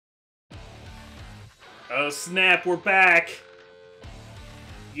Oh snap, we're back!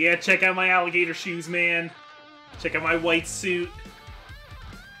 Yeah, check out my alligator shoes, man. Check out my white suit.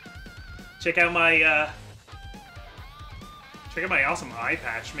 Check out my awesome eye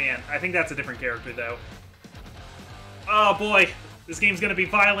patch, man. I think that's a different character, though. Oh boy, this game's gonna be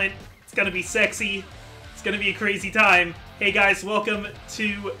violent. It's gonna be sexy. It's gonna be a crazy time. Hey guys, welcome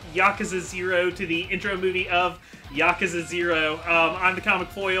to Yakuza 0, to the intro movie of Yakuza 0. I'm the Comic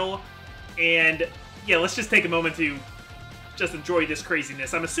Foil, and yeah, let's just take a moment to just enjoy this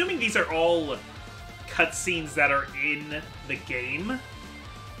craziness. I'm assuming these are all cutscenes that are in the game.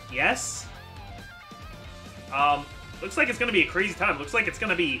 Yes? Looks like it's gonna be a crazy time. Looks like it's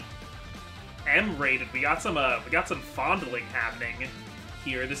gonna be M-rated. We got some fondling happening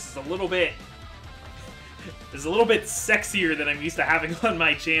here. This is a little bit sexier than I'm used to having on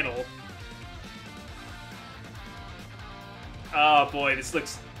my channel. Oh boy, this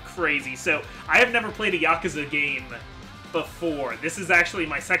looks crazy. So, I have never played a Yakuza game before. This is actually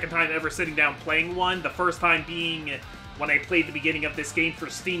my second time ever sitting down playing one. The first time being when I played the beginning of this game for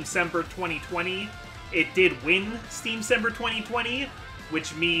Steamcember 2020. It did win Steamcember 2020,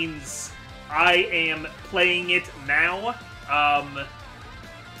 which means I am playing it now. I'm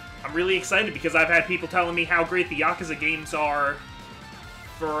really excited because I've had people telling me how great the Yakuza games are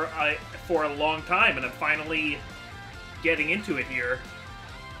for a long time, and I'm finally getting into it here.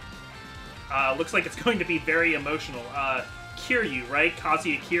 Looks like it's going to be very emotional. Kiryu, right?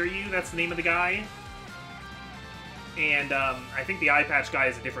 Kazama Kiryu, that's the name of the guy. And I think the eye patch guy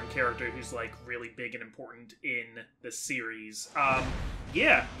is a different character who's like really big and important in the series.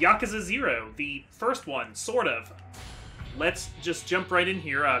 Yeah, Yakuza 0, the first one, sort of. Let's just jump right in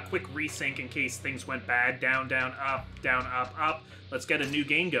here. Quick resync in case things went bad. Down, down, up, up. Let's get a new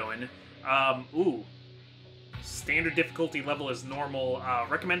game going. Ooh. Standard difficulty level is normal.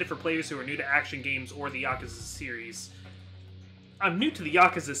 Recommended for players who are new to action games or the Yakuza series. I'm new to the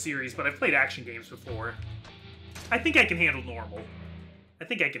Yakuza series, but I've played action games before. I think I can handle normal. I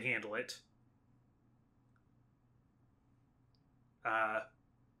think I can handle it.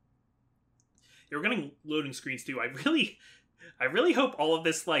 You're getting loading screens too. I really hope all of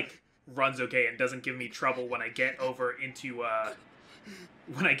this like runs okay and doesn't give me trouble when I get over into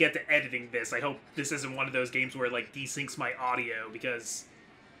when I get to editing this. I hope this isn't one of those games where it like desyncs my audio, because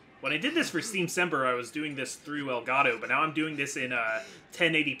when I did this for Steamcember, I was doing this through Elgato, but now I'm doing this in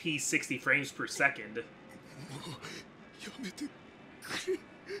 1080p 60 frames per second.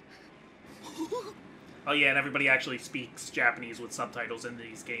 Oh yeah, and everybody actually speaks Japanese with subtitles in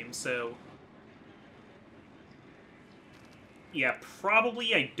these games, so yeah,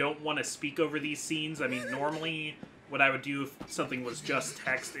 probably I don't want to speak over these scenes. I mean, normally what I would do if something was just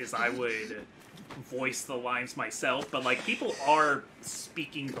text is I would voice the lines myself, but like people are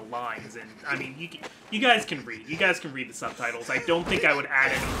speaking the lines, and I mean, you guys can read. You guys can read the subtitles. I don't think I would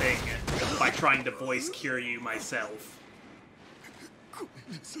add anything by trying to voice Kiryu myself.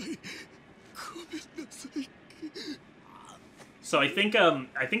 So I think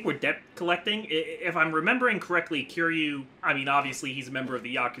we're debt collecting. If I'm remembering correctly, Kiryu, I mean, obviously he's a member of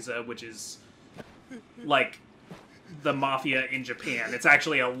the Yakuza, which is like the mafia in Japan. It's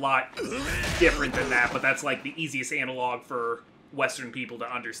actually a lot different than that, but that's like the easiest analog for Western people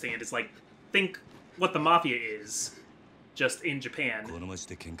to understand. It's like, think what the mafia is, just in Japan.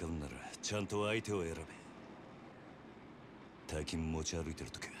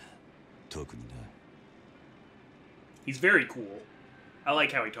 He's very cool. I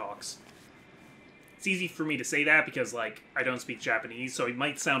like how he talks. It's easy for me to say that because, like, I don't speak Japanese, so he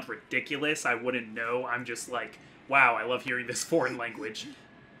might sound ridiculous. I wouldn't know. I'm just like, wow, I love hearing this foreign language.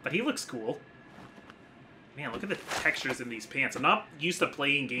 But he looks cool. Man, look at the textures in these pants. I'm not used to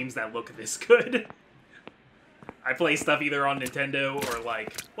playing games that look this good. I play stuff either on Nintendo or,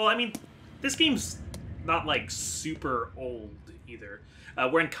 like... Well, I mean, this game's not, like, super old either.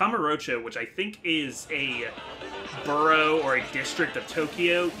 We're in Kamurocho, which I think is a borough or a district of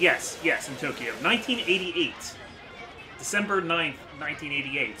Tokyo. Yes, in Tokyo. 1988. December 9th,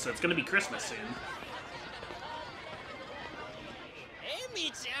 1988, so it's gonna be Christmas soon.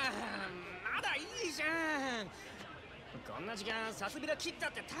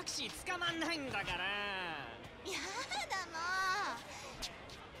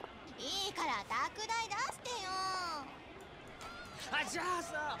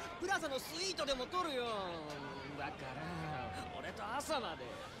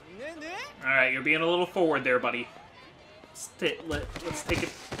 Alright, you're being a little forward there, buddy. Let's take it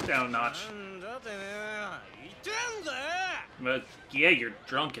down a notch. But yeah, you're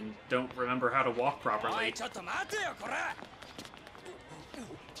drunk and don't remember how to walk properly.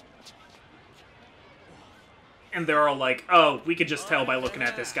 And they're all like, oh, we could just tell by looking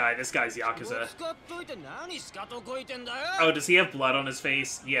at this guy. This guy's Yakuza. Oh, does he have blood on his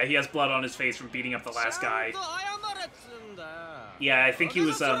face? Yeah, he has blood on his face from beating up the last guy. Yeah, I think he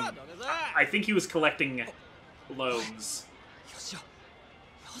was, I think he was collecting loans.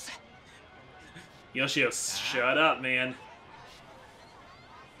 Yoshio, shut up, man.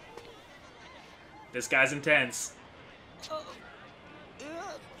 This guy's intense.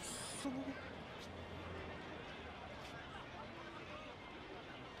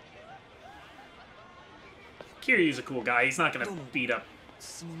 Kiryu's a cool guy. He's not gonna beat up.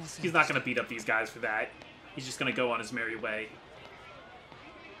 He's not gonna beat up these guys for that. He's just gonna go on his merry way.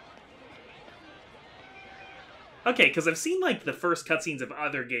 Okay, because I've seen like the first cutscenes of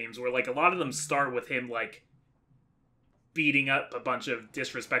other games where like a lot of them start with him like beating up a bunch of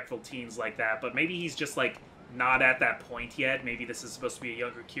disrespectful teens like that, but maybe he's just like not at that point yet. Maybe this is supposed to be a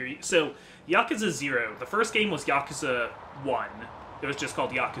younger Kiryu. So Yakuza 0. The first game was Yakuza 1. It was just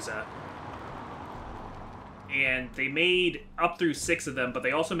called Yakuza. And they made up through 6 of them, but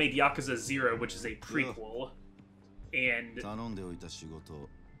they also made Yakuza 0, which is a prequel. And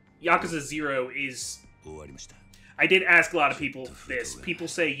Yakuza 0 is... I did ask a lot of people this. People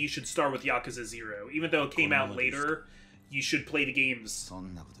say you should start with Yakuza 0. Even though it came out later, you should play the games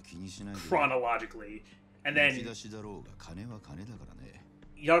chronologically. And then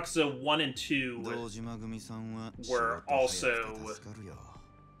Yakuza 1 and 2 were also...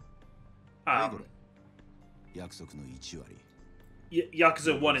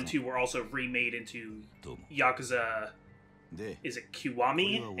 Yakuza 1 and 2 were also remade into Yakuza... Is it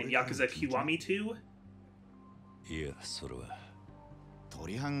Kiwami? And Yakuza Kiwami 2? いや、それは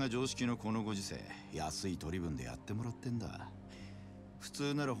取り半が常識のこのご時世、安い取り分でやってもらってんだ。普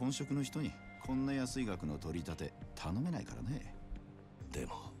通なら本職の人にこんな安い額の取り立て頼めないからね。で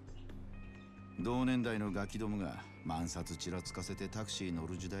も同年代のガキどもが万札ちらつかせてタクシー乗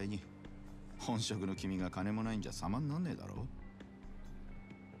る時代に本職の君が金もないんじゃ様になんねえだろ。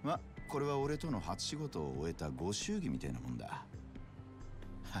ま、これは俺との初仕事を終えたご祝儀みたいなもんだ。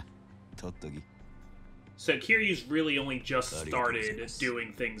は、取っとき。 So Kiryu's really only just started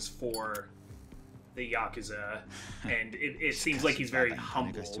doing things for the Yakuza, and it seems like he's very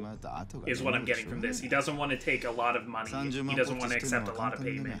humble, is what I'm getting from this. He doesn't want to take a lot of money, he doesn't want to accept a lot of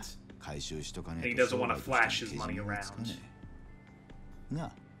payment, and he doesn't want to flash his money around.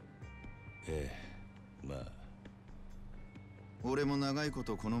 俺も長いこ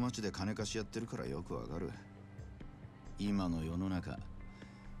とこの町で金貸しやってるからよくわかる。今の世の中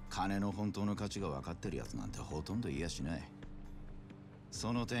金の本当の価値が分かってるやつなんてほとんどいやしない。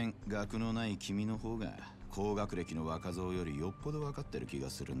その点、学のない君の方が高学歴の若造よりよっぽど分かってる気が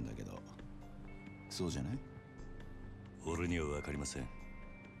するんだけど、そうじゃない？俺には分かりません。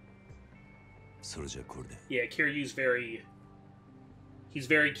それじゃこれで。Yeah, Kiryu's he's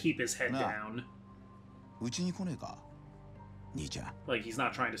very keep his head down. うちに来ねえか？兄ちゃん。Like he's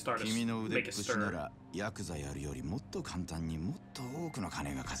not trying to start a make a stir. ヤクザやるよりもっと簡単にもっと多くの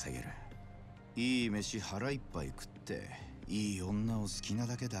金が稼げる。いい飯腹いっぱい食っていい女を好きな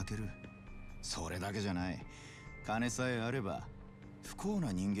だけ抱ける。それだけじゃない。金さえあれば不幸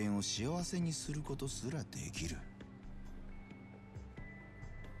な人間を幸せにすることすらできる。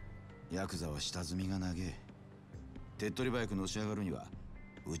ヤクザは下積みが長え。手っ取り早くのし上がるには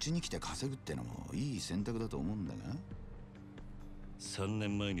うちに来て稼ぐってのもいい選択だと思うんだが。 3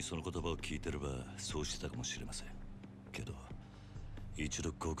年前にその言葉を聞いてればそうしてたかもしれませんけど、一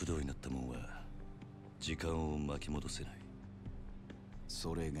度極道になったもんは時間を巻き戻せない。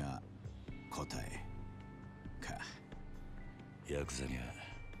それが答えか。ヤクザには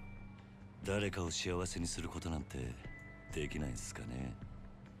誰かを幸せにすることなんてできないんすかね。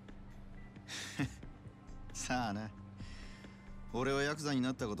さあな、俺はヤクザに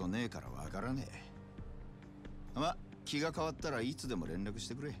なったことねえからわからねえ。ま、 Okay,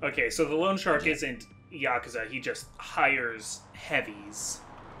 so the loan shark isn't Yakuza, he just hires heavies.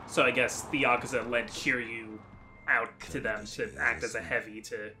 So I guess the Yakuza lent Kiryu out to them to act as a heavy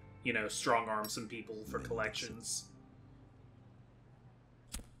to, you know, strong arm some people for collections.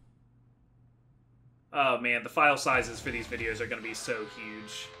 Oh man, the file sizes for these videos are going to be so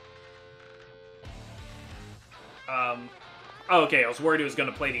huge. Oh, okay, I was worried it was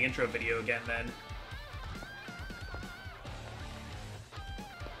going to play the intro video again then.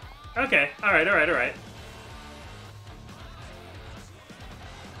 Okay, alright.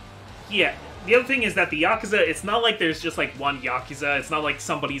 Yeah, the other thing is that the Yakuza, it's not like there's just like one Yakuza, it's not like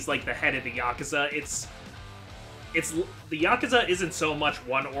somebody's like the head of the Yakuza, it's the Yakuza isn't so much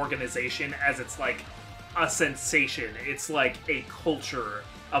one organization as it's like a sensation. It's like a culture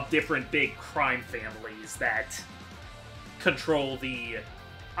of different big crime families that control the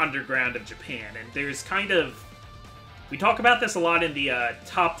underground of Japan. And there's kind of... We talk about this a lot in the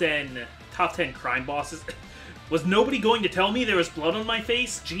top 10 crime bosses. Was nobody going to tell me there was blood on my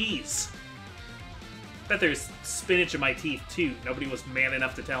face? Jeez. Bet there's spinach in my teeth, too. Nobody was man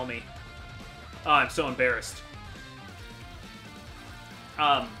enough to tell me. Oh, I'm so embarrassed.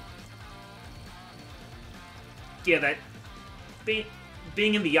 Yeah, that...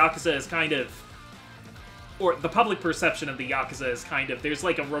 Being in the Yakuza is kind of... Or the public perception of the Yakuza is kind of... There's,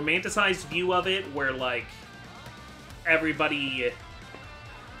 like, a romanticized view of it where, like... Everybody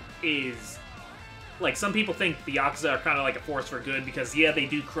is... Like, some people think the Yakuza are kind of like a force for good because, yeah, they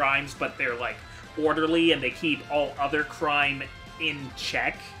do crimes, but they're, like, orderly and they keep all other crime in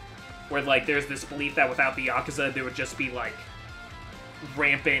check. Where, like, there's this belief that without the Yakuza, there would just be, like,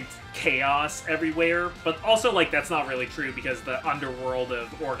 rampant chaos everywhere. But also, like, that's not really true because the underworld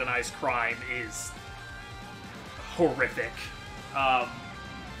of organized crime is horrific.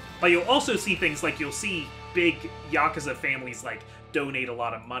 But you'll also see things like, you'll see big Yakuza families, like, donate a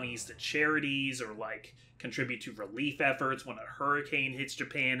lot of monies to charities or, like, contribute to relief efforts when a hurricane hits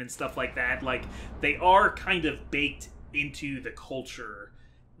Japan and stuff like that. Like, they are kind of baked into the culture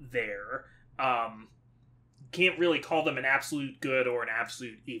there. Can't really call them an absolute good or an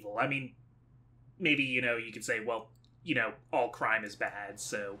absolute evil. I mean, maybe, you know, you could say, well, you know, all crime is bad,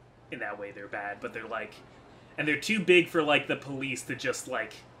 so in that way they're bad, but they're, like... And they're too big for, like, the police to just,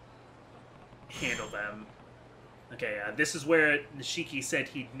 like, handle them. Okay, this is where Nishiki said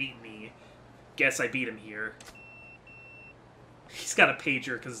he'd meet me. Guess I beat him here. He's got a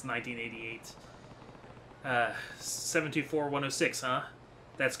pager because it's 1988. 724-106, huh?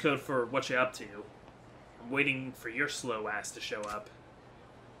 That's code for what you up to. I'm waiting for your slow ass to show up.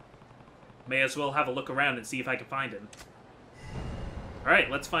 May as well have a look around and see if I can find him.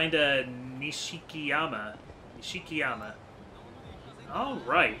 Alright, let's find Nishikiyama. Nishikiyama.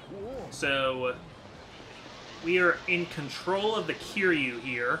 Alright. So... We are in control of the Kiryu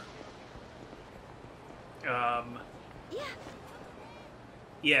here.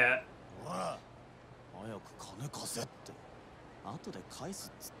 Yeah.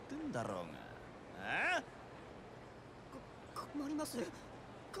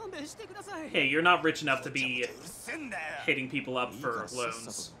 Hey, you're not rich enough to be hitting people up for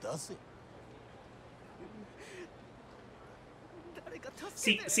loans.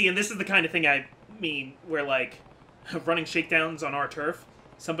 See, and this is the kind of thing I mean, where, like, running shakedowns on our turf,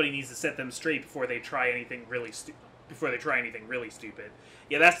 somebody needs to set them straight before they try anything really stupid.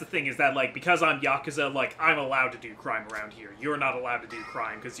 Yeah, that's the thing, is that, like, because I'm Yakuza, like, I'm allowed to do crime around here. You're not allowed to do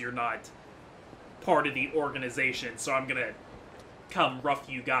crime, because you're not part of the organization, so I'm gonna come rough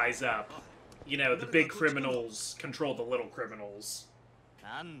you guys up. You know, the big criminals control the little criminals.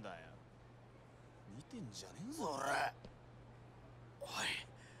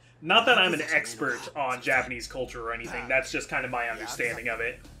 Not that I'm an expert on Japanese culture or anything, that's just kind of my understanding of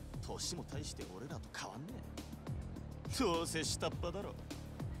it.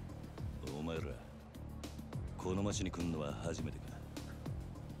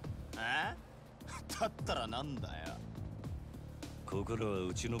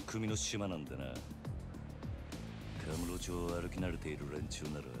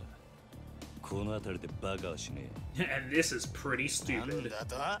 And this is pretty stupid.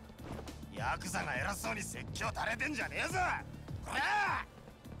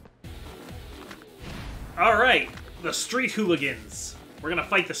 Alright, the street hooligans. We're gonna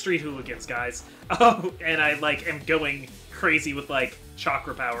fight the street hooligans, guys. Oh, and I, like, am going crazy with, like,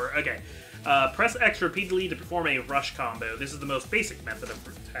 chakra power. Okay. Press X repeatedly to perform a rush combo. This is the most basic method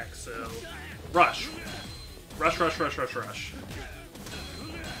of attack, so... Rush. Rush, rush, rush, rush, rush.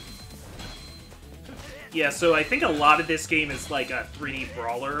 Yeah, so I think a lot of this game is like a 3D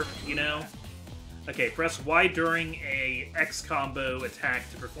brawler, you know? Okay, press Y during a X combo attack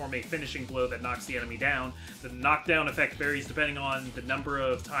to perform a finishing blow that knocks the enemy down. The knockdown effect varies depending on the number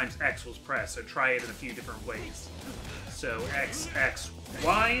of times X was pressed, so try it in a few different ways. So X, X,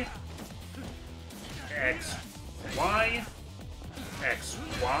 Y, X, Y, X,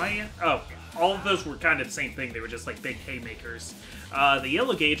 Y. Oh, all of those were kind of the same thing. They were just like big haymakers. The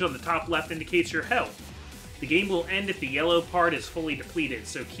yellow gauge on the top left indicates your health. The game will end if the yellow part is fully depleted,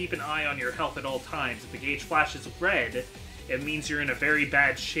 so keep an eye on your health at all times. If the gauge flashes red, it means you're in a very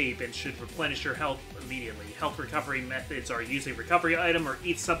bad shape and should replenish your health immediately. Health recovery methods are use a recovery item or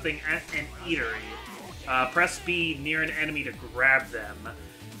eat something at an eatery. Press B near an enemy to grab them.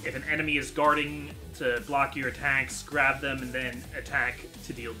 If an enemy is guarding to block your attacks, grab them and then attack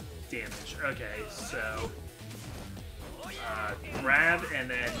to deal damage. Okay, so grab and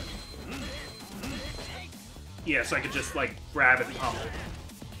then yeah, so I could just like grab and pummel.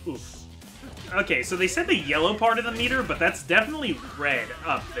 Oof. Okay, so they said the yellow part of the meter, but that's definitely red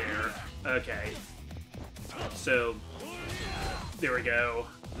up there. Okay. So, there we go.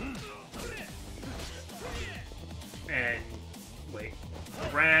 And, wait.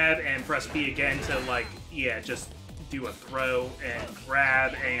 Grab and press B again to, like, yeah, just do a throw and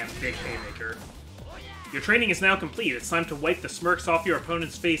grab and big haymaker. Your training is now complete. It's time to wipe the smirks off your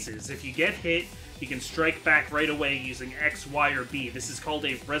opponent's faces. If you get hit, you can strike back right away using X, Y, or B. This is called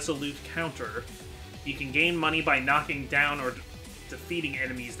a resolute counter. You can gain money by knocking down or defeating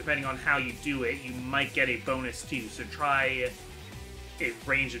enemies. Depending on how you do it, you might get a bonus too, so try a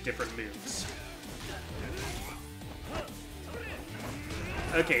range of different moves.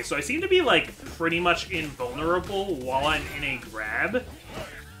 Okay, so I seem to be, like, pretty much invulnerable while I'm in a grab.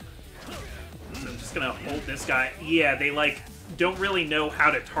 So I'm just gonna hold this guy. Yeah, they, like, don't really know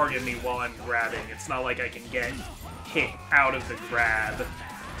how to target me while I'm grabbing. It's not like I can get hit out of the grab.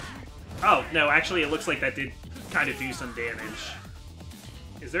 Oh, no, actually it looks like that did kind of do some damage.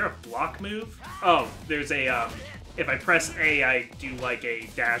 Is there a block move? Oh, there's a, if I press A, I do, like, a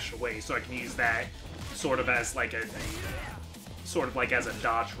dash away, so I can use that sort of as, like, a, sort of like as a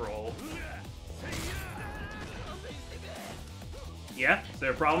dodge roll. Yeah? Is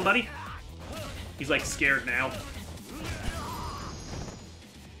there a problem, buddy? He's, like, scared now.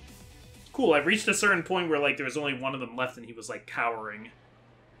 Cool, I've reached a certain point where, like, there was only one of them left and he was, like, cowering.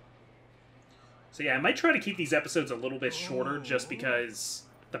 So yeah, I might try to keep these episodes a little bit shorter just because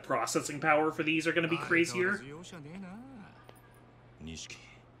the processing power for these are going to be crazier. Nishiki.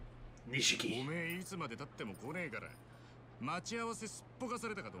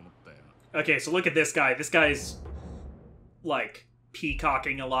 Okay, so look at this guy. This guy's, like,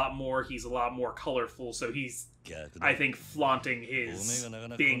 peacocking a lot more. He's a lot more colorful, so he's, I think, flaunting his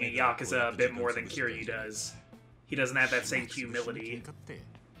being a Yakuza a bit more than Kiryu does. He doesn't have that same humility.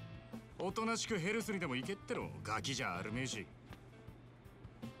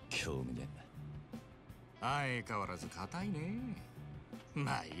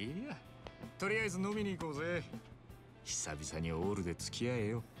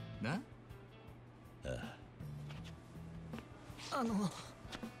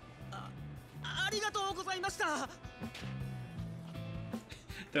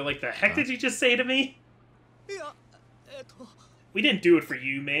 They're like, the heck did you just say to me? We didn't do it for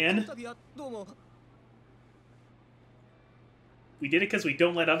you, man. We did it because we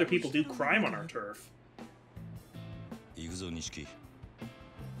don't let other people do crime on our turf.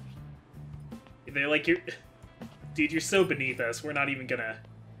 They're like, dude, you're so beneath us. We're not even gonna...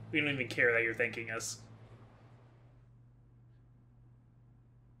 We don't even care that you're thanking us.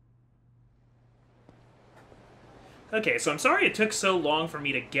 Okay, so I'm sorry it took so long for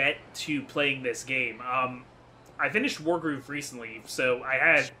me to get to playing this game. I finished Wargroove recently, so I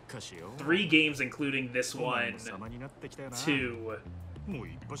had 3 games, including this one, to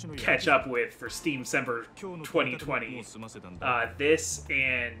catch up with for Steam December 2020. This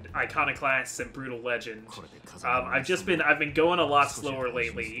and Iconoclasts and Brutal Legend. I've been going a lot slower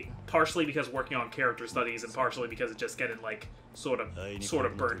lately, partially because working on character studies and partially because it's just getting like sort of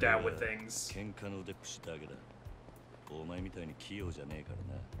burnt out with things.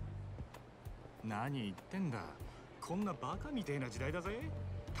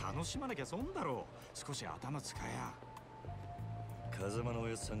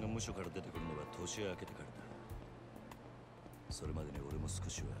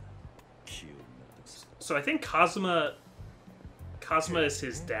 So I think Kazama is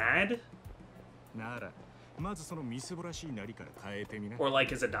his dad? Or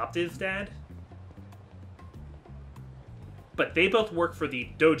like his adoptive dad? But they both work for the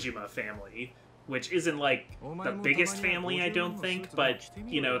Dojima family, which isn't like the biggest family, I don't think, but,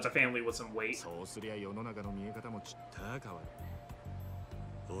 you know, it's a family with some weight. Oh,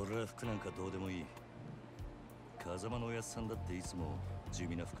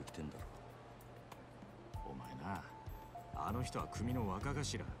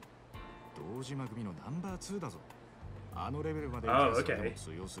 okay.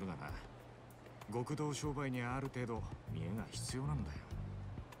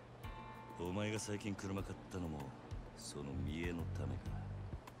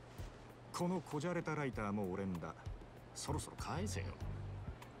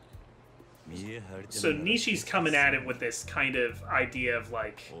 So Nishi's coming at it with this kind of idea of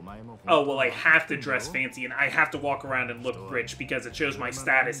like, oh, well, I have to dress fancy and I have to walk around and look rich because it shows my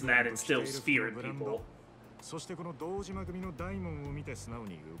status and that instills fear in people. So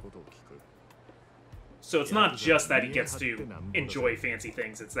it's not just that he gets to enjoy fancy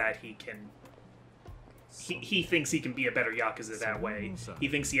things, it's that he can... He thinks he can be a better Yakuza that way. He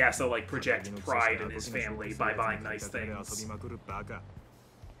thinks he has to, like, project pride in his family by buying nice things.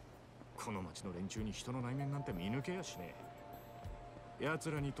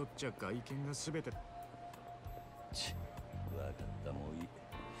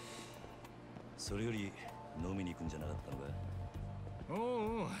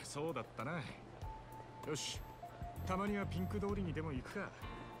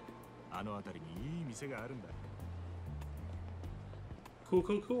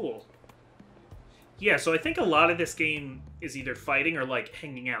 Cool. Yeah, so I think a lot of this game is either fighting or, like,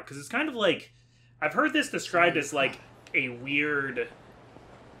 hanging out. Because it's kind of like... I've heard this described as, like, a weird...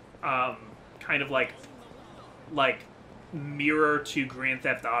 kind of like mirror to Grand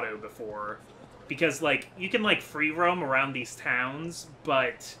Theft Auto before. Because, like, you can, like, free roam around these towns,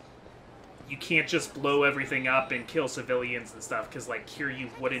 but... you can't just blow everything up and kill civilians and stuff, because, like, Kiryu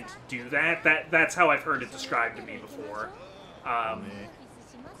wouldn't do that. That's how I've heard it described to me before.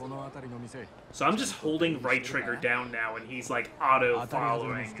 So I'm just holding right trigger down now, and he's, like,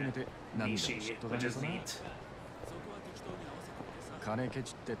 auto-following Nishi, which is neat.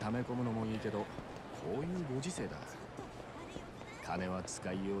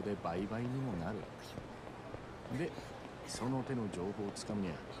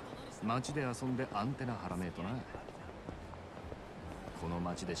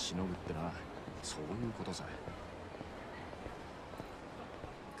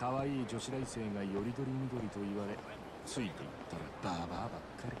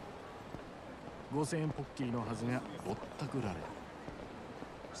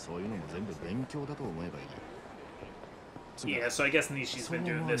 Yeah, so I guess Nishi's been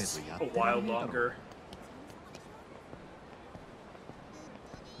doing this a while longer.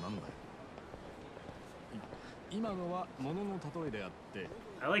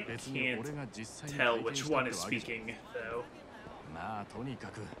 I, like, can't tell which one is speaking, though.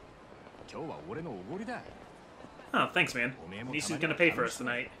 Oh, thanks, man. Nishi's gonna pay for us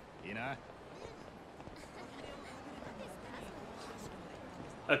tonight.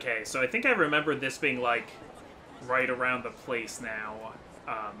 Okay, so I think I remember this being, like, right around the place now,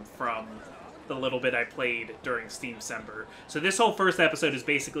 from the little bit I played during Steam-Sember. So this whole first episode is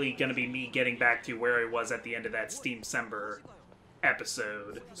basically going to be me getting back to where I was at the end of that Steam-Sember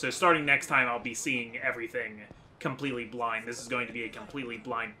episode. So starting next time, I'll be seeing everything completely blind. This is going to be a completely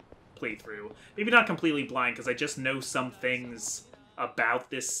blind playthrough. Maybe not completely blind, because I just know some things about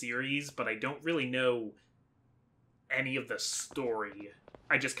this series, but I don't really know any of the story.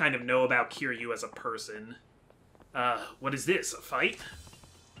 I just kind of know about Kiryu as a person. What is this? A fight?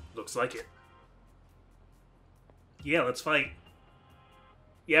 Looks like it. Yeah, let's fight.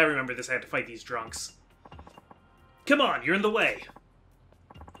 Yeah, I remember this. I had to fight these drunks. Come on, you're in the way.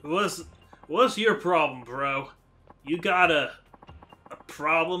 What's your problem, bro? You got a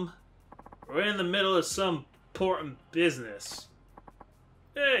problem? We're in the middle of some important business.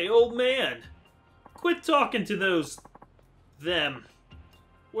 Hey, old man. Quit talking to them.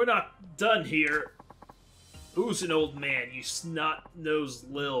 We're not done here. Who's an old man, you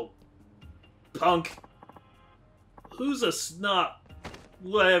snot-nosed lil punk? Who's a snot?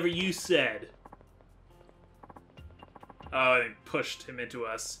 Whatever you said. Oh, they pushed him into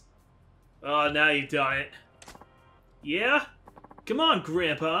us. Oh, now you've done it. Yeah? Come on,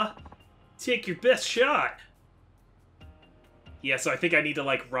 Grandpa. Take your best shot. Yeah, so I think I need to,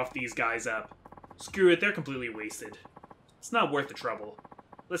 like, rough these guys up. Screw it, they're completely wasted. It's not worth the trouble.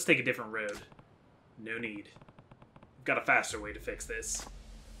 Let's take a different road. No need. I've got a faster way to fix this.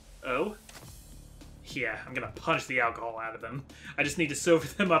 Oh? Yeah, I'm gonna punch the alcohol out of them. I just need to sober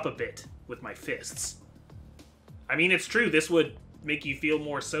them up a bit with my fists. I mean, it's true, this would make you feel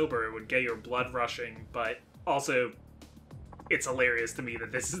more sober. It would get your blood rushing, but also, it's hilarious to me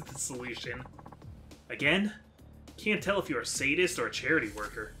that this is the solution. Again? Can't tell if you're a sadist or a charity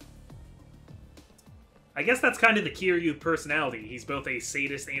worker. I guess that's kind of the Kiryu personality. He's both a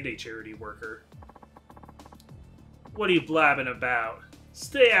sadist and a charity worker. What are you blabbing about?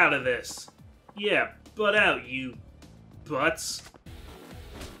 Stay out of this. Yeah, butt out, you butts.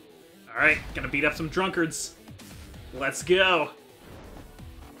 Alright, gonna beat up some drunkards. Let's go.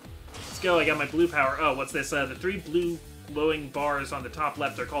 Let's go, I got my blue power. Oh, what's this? The 3 blue glowing bars on the top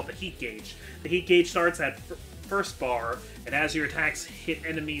left are called the heat gauge. The heat gauge starts at first bar, and as your attacks hit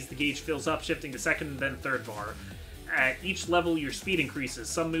enemies, the gauge fills up, shifting to second and then third bar. At each level, your speed increases.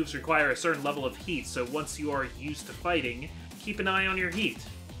 Some moves require a certain level of heat, so once you are used to fighting, keep an eye on your heat.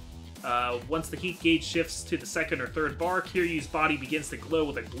 Once the heat gauge shifts to the second or third bar, Kiryu's body begins to glow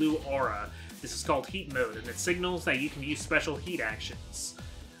with a blue aura. This is called heat mode, and it signals that you can use special heat actions.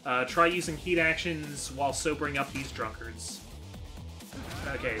 Try using heat actions while sobering up these drunkards.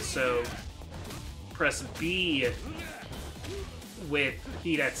 Okay, so press B with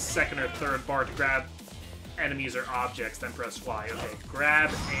heat at second or third bar to grab enemies or objects, then press Y. Okay,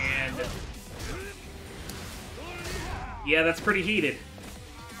 grab and... yeah, that's pretty heated.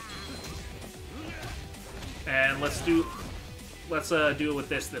 And let's do it with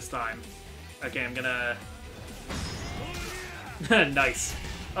this time. Okay, I'm gonna... nice.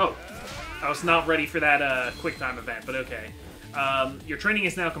 Oh, I was not ready for that quick time event, but okay. Your training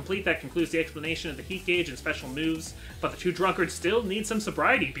is now complete. That concludes the explanation of the heat gauge and special moves, but the two drunkards still need some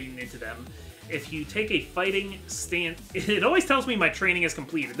sobriety beaten into them. If you take a fighting stance... it always tells me my training is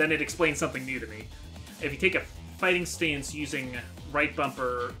completed, then it explains something new to me. If you take a fighting stance using right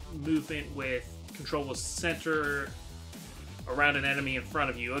bumper movement with control with center around an enemy in front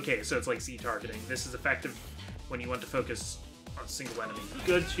of you. Okay, so it's like Z targeting. This is effective when you want to focus on a single enemy.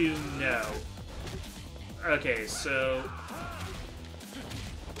 Good to know. Okay, so...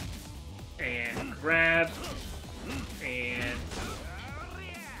 and grab, and...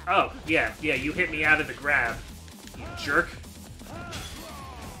 oh, yeah, you hit me out of the grab, you jerk.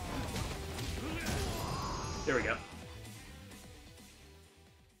 There we go.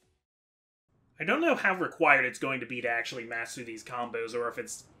 I don't know how required it's going to be to actually master these combos, or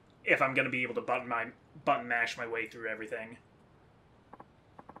if I'm going to be able to button mash my way through everything.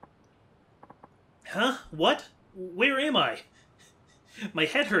 Huh? What? Where am I? My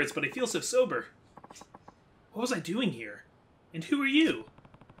head hurts, but I feel so sober. What was I doing here? And who are you?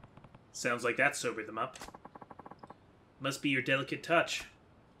 Sounds like that sobered them up. Must be your delicate touch.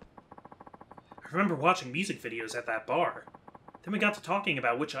 I remember watching music videos at that bar. Then we got to talking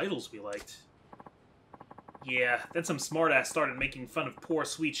about which idols we liked. Yeah, then some smartass started making fun of poor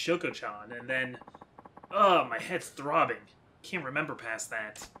sweet Shoko-chan, and then... oh, my head's throbbing. Can't remember past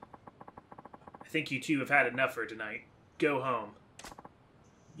that. I think you two have had enough for tonight. Go home.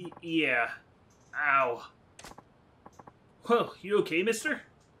 Yeah. Ow. Whoa, you okay, mister?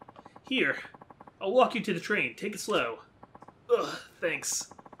 Here, I'll walk you to the train. Take it slow. Ugh,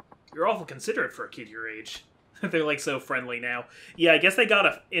 thanks. You're awful considerate for a kid your age. They're, like, so friendly now. Yeah, I guess they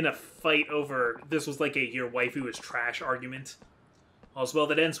got in a fight over... this was like a your waifu is trash argument. All's well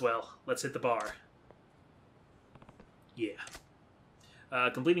that ends well. Let's hit the bar. Yeah.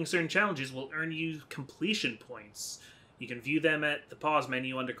 Completing certain challenges will earn you completion points. You can view them at the pause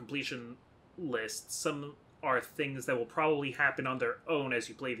menu under completion lists. Some are things that will probably happen on their own as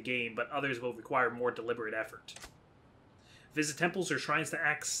you play the game, but others will require more deliberate effort. Visit temples or shrines to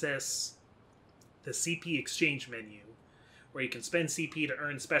access the CP exchange menu, where you can spend CP to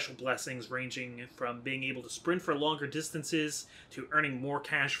earn special blessings ranging from being able to sprint for longer distances to earning more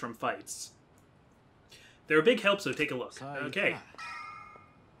cash from fights. They're a big help, so take a look. Okay.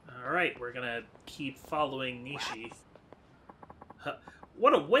 Alright, we're gonna keep following Nishi.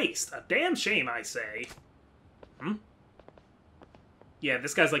 What a waste! A damn shame, I say. Hmm? Yeah,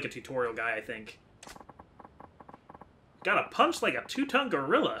 this guy's like a tutorial guy, I think. Got a punch like a two-ton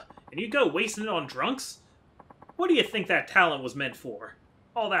gorilla, and you go wasting it on drunks? What do you think that talent was meant for?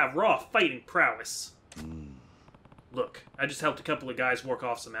 All that raw fighting prowess. Look, I just helped a couple of guys work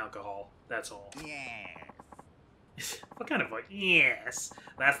off some alcohol. That's all. Yes. What kind of voice? Yes.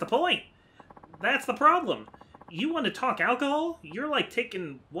 That's the point. That's the problem. You want to talk alcohol? You're like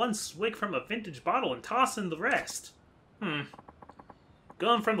taking one swig from a vintage bottle and tossing the rest.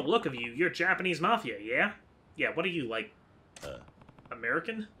 Going from the look of you, you're Japanese mafia, yeah? Yeah, what are you, like,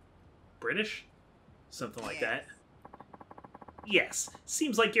 American? British? Something like that. Yes,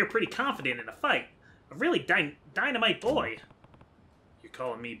 seems like you're pretty confident in a fight. A really dynamite boy. You're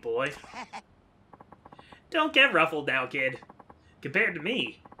calling me boy? Don't get ruffled now, kid. Compared to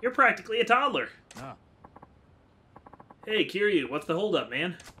me, you're practically a toddler. Oh. Hey, Kiryu, what's the holdup,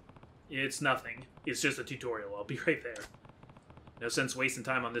 man? It's nothing. It's just a tutorial. I'll be right there. No sense wasting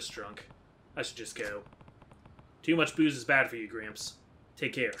time on this drunk. I should just go. Too much booze is bad for you, Gramps.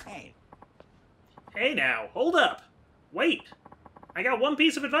 Take care. Hey. Hey now, hold up! Wait! I got one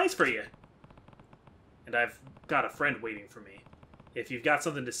piece of advice for you. And I've got a friend waiting for me. If you've got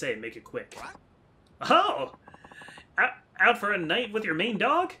something to say, make it quick. What? Oh! Out for a night with your main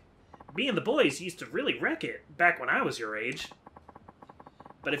dog? Me and the boys used to really wreck it, back when I was your age.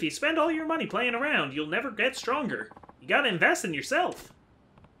 But if you spend all your money playing around, you'll never get stronger. You gotta invest in yourself.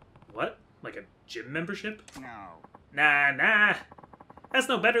 What? Like a gym membership? No. Nah. That's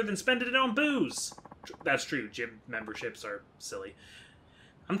no better than spending it on booze. That's true, gym memberships are silly.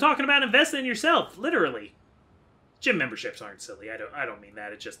 I'm talking about investing in yourself, literally. Gym memberships aren't silly. I don't mean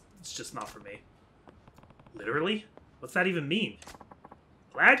that. It's just not for me. Literally? What's that even mean?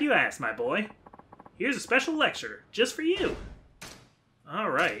 Glad you asked, my boy. Here's a special lecture just for you. All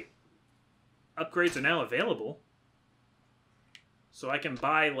right. Upgrades are now available. So I can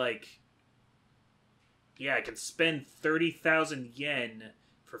buy, like... Yeah, I can spend 30,000 yen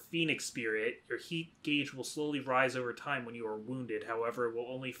for Phoenix Spirit. Your heat gauge will slowly rise over time when you are wounded. However, it will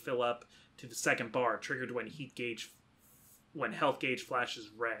only fill up to the second bar, triggered when health gauge flashes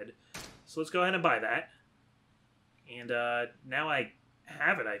red. So let's go ahead and buy that. And now I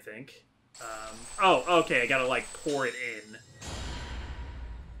have it, I think. Oh, okay, I gotta, like, pour it in.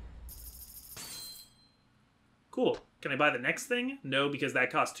 Cool. Can I buy the next thing? No, because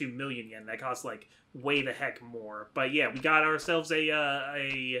that costs 2 million yen. That costs, like, way the heck more. But yeah, we got ourselves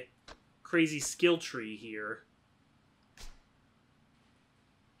a crazy skill tree here.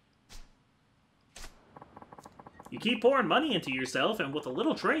 You keep pouring money into yourself, and with a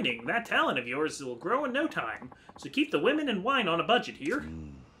little training, that talent of yours will grow in no time. So keep the women and wine on a budget here.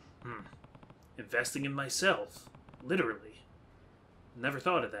 Investing in myself. Literally. Never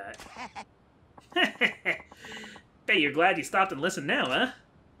thought of that. Hey, you're glad you stopped and listened now, huh?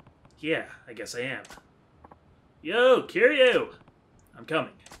 Yeah, I guess I am. Yo, Kiryu! I'm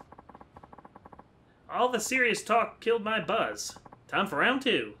coming. All the serious talk killed my buzz. Time for round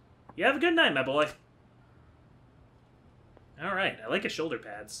 2. You have a good night, my boy. Alright, I like his shoulder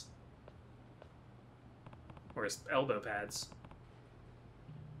pads. Or his elbow pads.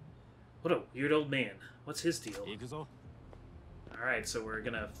 What a weird old man. What's his deal? Alright, so we're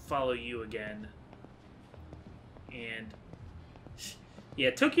gonna follow you again. And... yeah,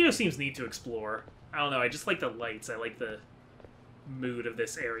 Tokyo seems neat to explore. I don't know, I just like the lights. I like the mood of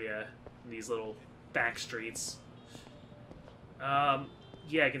this area. These little back streets.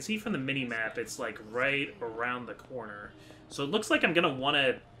 Yeah, I can see from the mini-map it's, like, right around the corner. So it looks like I'm gonna want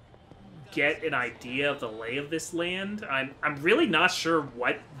to get an idea of the lay of this land. I'm really not sure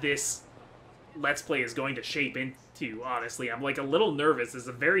what this Let's Play is going to shape into, honestly. I'm, like, a little nervous. It's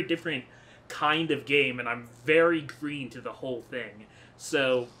a very different kind of game, and I'm very green to the whole thing.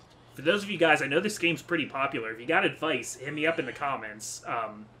 So, for those of you guys, I know this game's pretty popular. If you got advice, hit me up in the comments.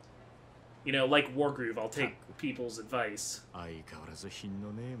 You know, like Wargroove, I'll take people's advice.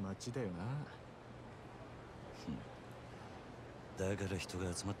 だから人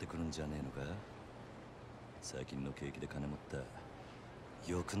が集まってくるんじゃねえのか。最近の景気で金持った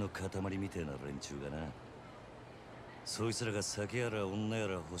欲の塊みてえな連中がな。そいつらが酒やら女や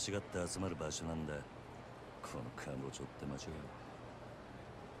ら欲しがって集まる場所なんだ。この彼女って街は。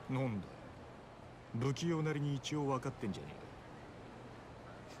なんだ。不器用なりに一応分かってんじゃねえか。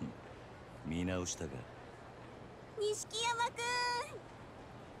見直したか。錦山くん。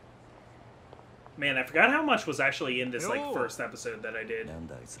 Man, I forgot how much was actually in this, like, first episode that I did.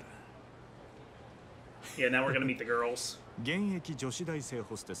 Yeah, now we're gonna meet the girls. 現役女子大生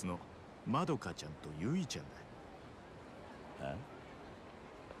ホステスのまどかちゃんとゆいちゃんだ。は？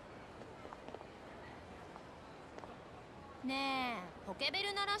ねえ、ポケベ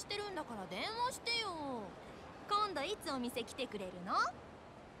ル鳴らしてるんだから電話してよ。今度いつお店来てくれるの？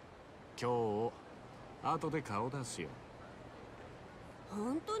今日、後で顔出すよ。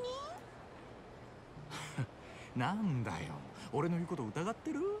本当に？なんだよ、俺の言うこと疑っ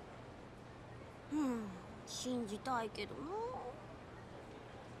てる？信じたいけどな。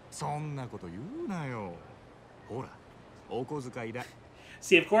そんなこと言うなよ。ほら、お小遣いだ。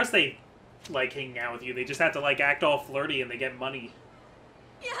See, of course they like hanging out with you. They just have to, like, act all flirty and they get money.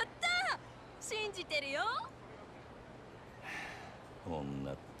 やったー！信じてるよ。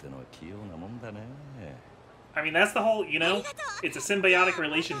女ってのは器用なもんだね。I mean, that's the whole, you know, it's a symbiotic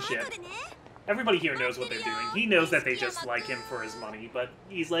relationship. Everybody here knows what they're doing. He knows that they just like him for his money, but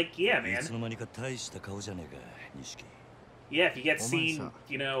he's like, yeah, man. Yeah, if you get seen,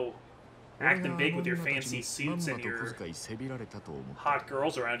 you know, acting big with your fancy suits and your hot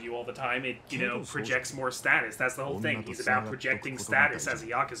girls around you all the time, it, you know, projects more status. That's the whole thing. He's about projecting status as a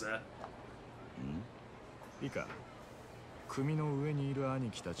Yakuza. いいか、組の上にいる兄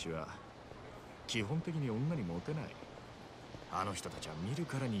貴たちは基本的に女にモテない。あの人たちは見る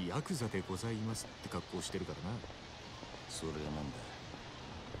からにヤクザでございますって格好してるからな。それがなん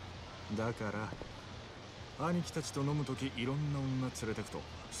だ。だから兄貴たちと飲むときいろんな女連れてくと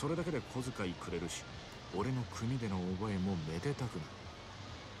それだけで小遣いくれるし、俺の組での覚えもめでたくなる。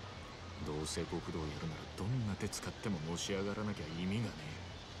どうせ極道やるならどんな手使ってものし上がらなきゃ意味がね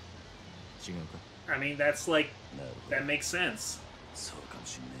え。違うか？ I mean, that's like, that makes sense. そうかも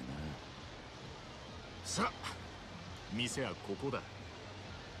しんねえな。さあ、店はここだ。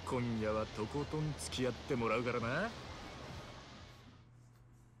今夜はとことん付き合ってもらうからな。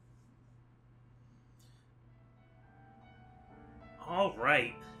All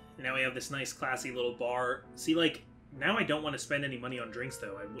right. Now we have this nice, classy little bar. See, like, now I don't want to spend any money on drinks,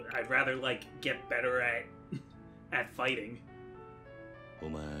 though. I'd rather, like, get better at at fighting. お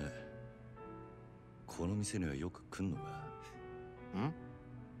前この店にはよく来んのか？ん？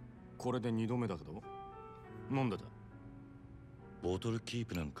これで2度目だけど。飲んでた。ボトルキー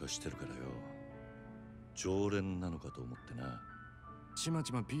プなんかしてるからよ。常連なのかと思ってな。ちま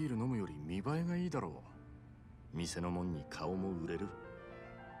ちまビール飲むより見栄えがいいだろう。店のもんに顔も売れる。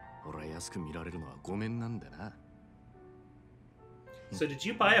俺は安く見られるのはごめんなんだな。So did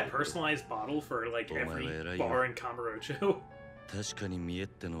you buy a personalized bottle for like every bar in Kamurocho? 確かに見えっ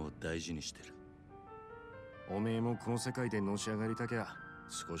てのを大事にしてる。おめえもこの世界でのし上がりたきゃ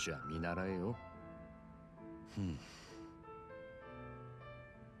少しは見習えよ。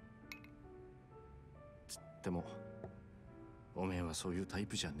つってもおめえはそういうタイ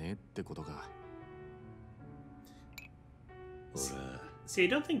プじゃねえってことか。See, I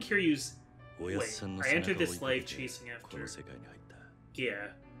don't think Kiryu's. おやっさんの I 背 entered 中を追 this いか life けて chasing こ after. の世界に入った。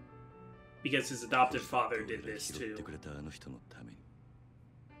Yeah. Because his adopted father did this 拾っ too. てくれたあの人のために。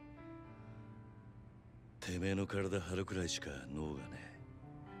てめえの体張るくらいしか脳がね。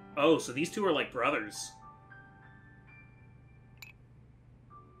Oh, so these two are like brothers.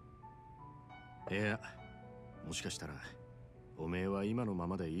 いや、もしかしたらおめえは今のま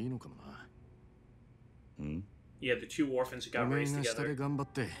までいいのかもな。ん？ Yeah, the two orphans who お got めえ raised が下で together. 頑張っ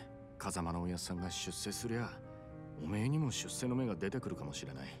て風間のおやっさんが出世すりゃおめえにも出世の芽が出てくるかもし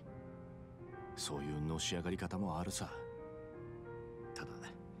れない。そういうのし上がり方もあるさ。ただ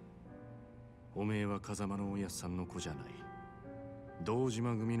おめえは風間のおやっさんの子じゃない。堂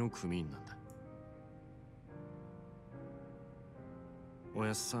島組の組員なんだ。お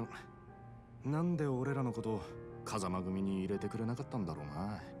やっさん、なんで俺らのこと風間組に入れてくれなかったんだろう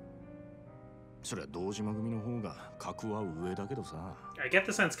な。そりゃ堂島組の方が格は上だけどさ。I get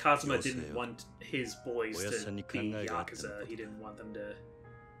the sense Kazuma didn't want his boys to be Yakuza. He didn't want them to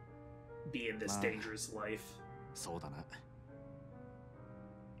be in this dangerous life. そうだな。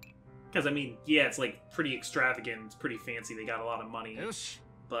Because, I mean, yeah, it's like pretty extravagant, it's pretty fancy, they got a lot of money. よし、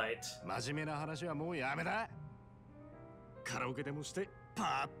 But 真面目な話はもうやめだ。カラオケでもして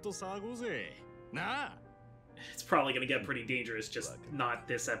パーッと騒ごうぜ。なあ。it's probably gonna get pretty dangerous, just not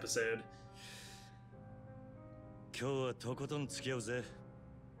this episode. 今日はとことん付き合うぜ。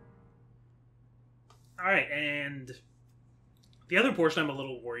Alright, and the other portion I'm a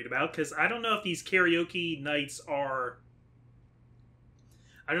little worried about, because I don't know if these karaoke nights are...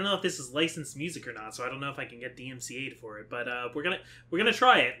 I don't know if this is licensed music or not, so I don't know if I can get DMCA'd for it, but we're gonna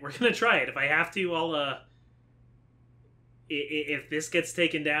try it. We're gonna try it. If I have to, I'll if this gets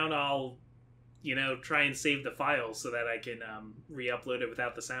taken down, I'll, you know, try and save the file so that I can re-upload it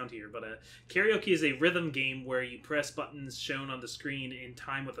without the sound here. But karaoke is a rhythm game where you press buttons shown on the screen in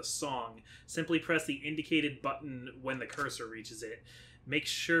time with a song. Simply press the indicated button when the cursor reaches it. Make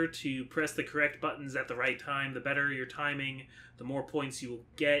sure to press the correct buttons at the right time. The better your timing, the more points you will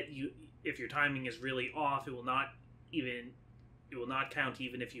get. If your timing is really off, it will not count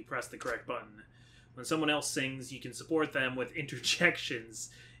even if you press the correct button. When someone else sings, you can support them with interjections.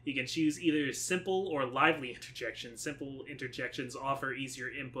 You can choose either simple or lively interjections. Simple interjections offer easier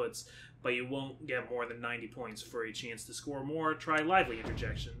inputs, but you won't get more than 90 points for a chance to score more. Try lively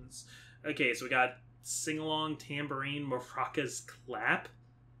interjections. Okay, so we got sing-along, tambourine, maracas, clap.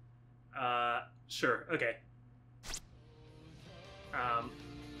 Sure, okay.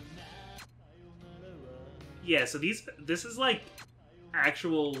 Yeah, so this is like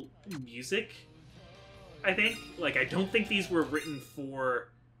actual music, I think. Like, I don't think these were written for...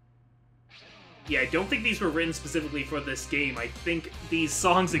 Yeah, I don't think these were written specifically for this game. I think these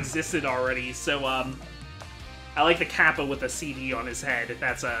songs existed already, so, I like the Kappa with a CD on his head.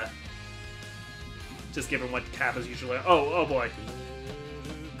 That's, just given what Kappas usually... Oh boy.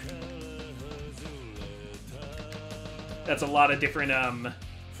 That's a lot of different,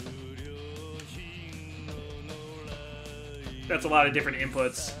 That's a lot of different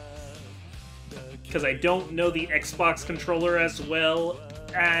inputs. Because I don't know the Xbox controller as well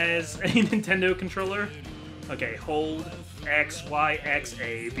as a Nintendo controller. Okay, hold X, Y, X,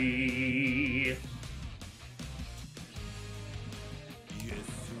 A, B.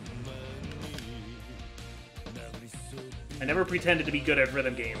 I never pretended to be good at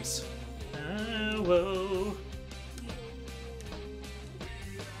rhythm games. Whoa.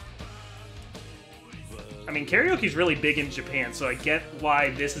 I mean, karaoke's really big in Japan, so I get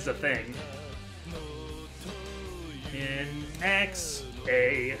why this is a thing. In X,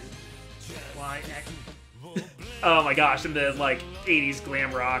 A Y X. Oh my gosh, and the like 80s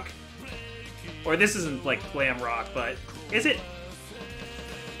glam rock. Or this isn't like glam rock, but is it?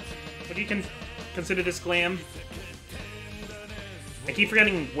 What do you consider this glam? I keep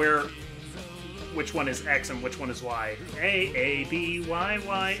forgetting which one is X and which one is Y. A B Y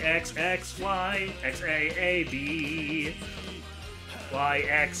Y X X Y X A B Y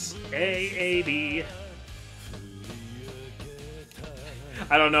X A B.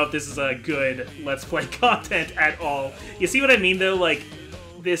 I don't know if this is a good Let's Play content at all. You see what I mean, though? Like,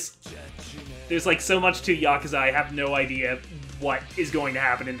 there's like so much to Yakuza, I have no idea what is going to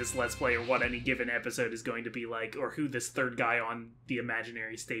happen in this Let's Play or what any given episode is going to be like, or who this third guy on the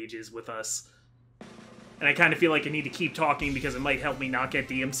imaginary stage is with us. And I kind of feel like I need to keep talking because it might help me not get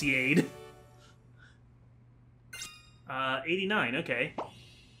DMCA'd. 89, okay.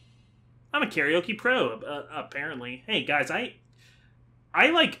 I'm a karaoke pro, apparently. Hey, guys, I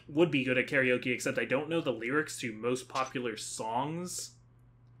like would be good at karaoke, except I don't know the lyrics to most popular songs.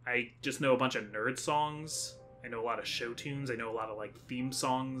 I just know a bunch of nerd songs. I know a lot of show tunes. I know a lot of like theme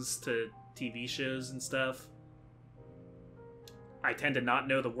songs to TV shows and stuff. I tend to not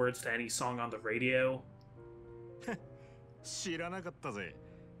know the words to any song on the radio. 知らなかったぜ。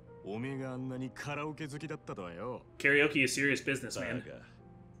おめえがあんなにカラオケ好きだったとはよ。Karaoke is serious business, man.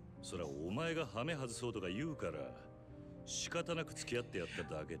 それはお前がハメ外そうとか言うから仕方なく付き合ってやった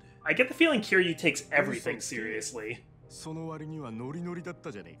だけで。I get the feeling Kiryu takes everything seriously. その割にはノリノリだっ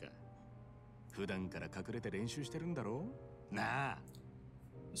たじゃねえか。普段から隠れて練習してるんだろ？なあ。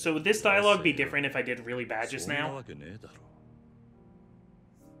So would this dialogue be different if I did really bad just そんな now? わけねえだろ。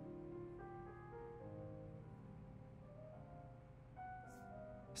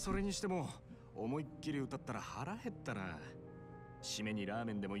それにしても思いっきり歌ったら腹減ったな。締めにラー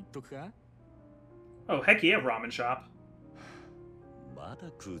メンでも言っとくか？ Oh, heck yeah, ramen shop. まだ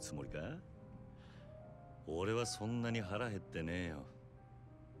食うつもりか？俺はそんなに腹減ってねえよ。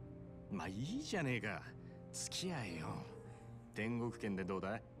まあいいじゃねえか。付き合えよ。天国圏でどう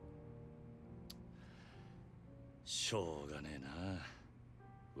だ？しょうがねえ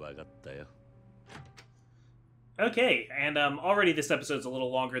な。わかったよ。Okay, and already this episode's a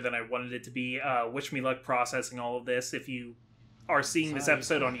little longer than I wanted it to be. Wish me luck processing all of this. If you are seeing this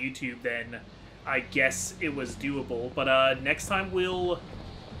episode on YouTube, then I guess it was doable. But next time we'll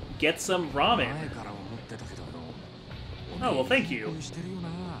get some ramen. Oh, well, thank you.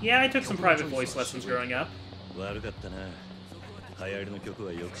 Yeah, I took some private voice lessons growing up. 悪かったな。流行りの曲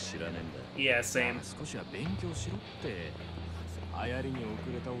はよく知らねえんだ。Yeah, same. 少しは勉強しろって。流行りに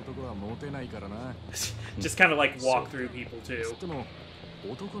遅れた男はモテないからな。Just kind of like walk through people too. でも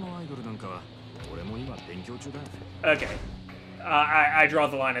男のアイドルなんかは俺も今勉強中だ。Okay. I draw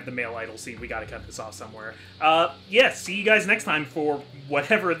the line at the male idol scene. We gotta cut this off somewhere. Yeah, see you guys next time for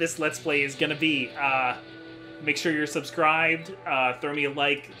whatever this Let's Play is gonna be. Make sure you're subscribed. Throw me a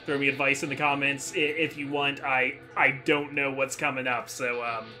like. Throw me advice in the comments if you want. I don't know what's coming up,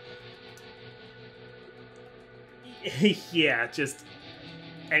 so yeah, just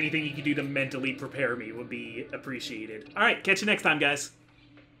anything you can do to mentally prepare me would be appreciated. All right, catch you next time, guys.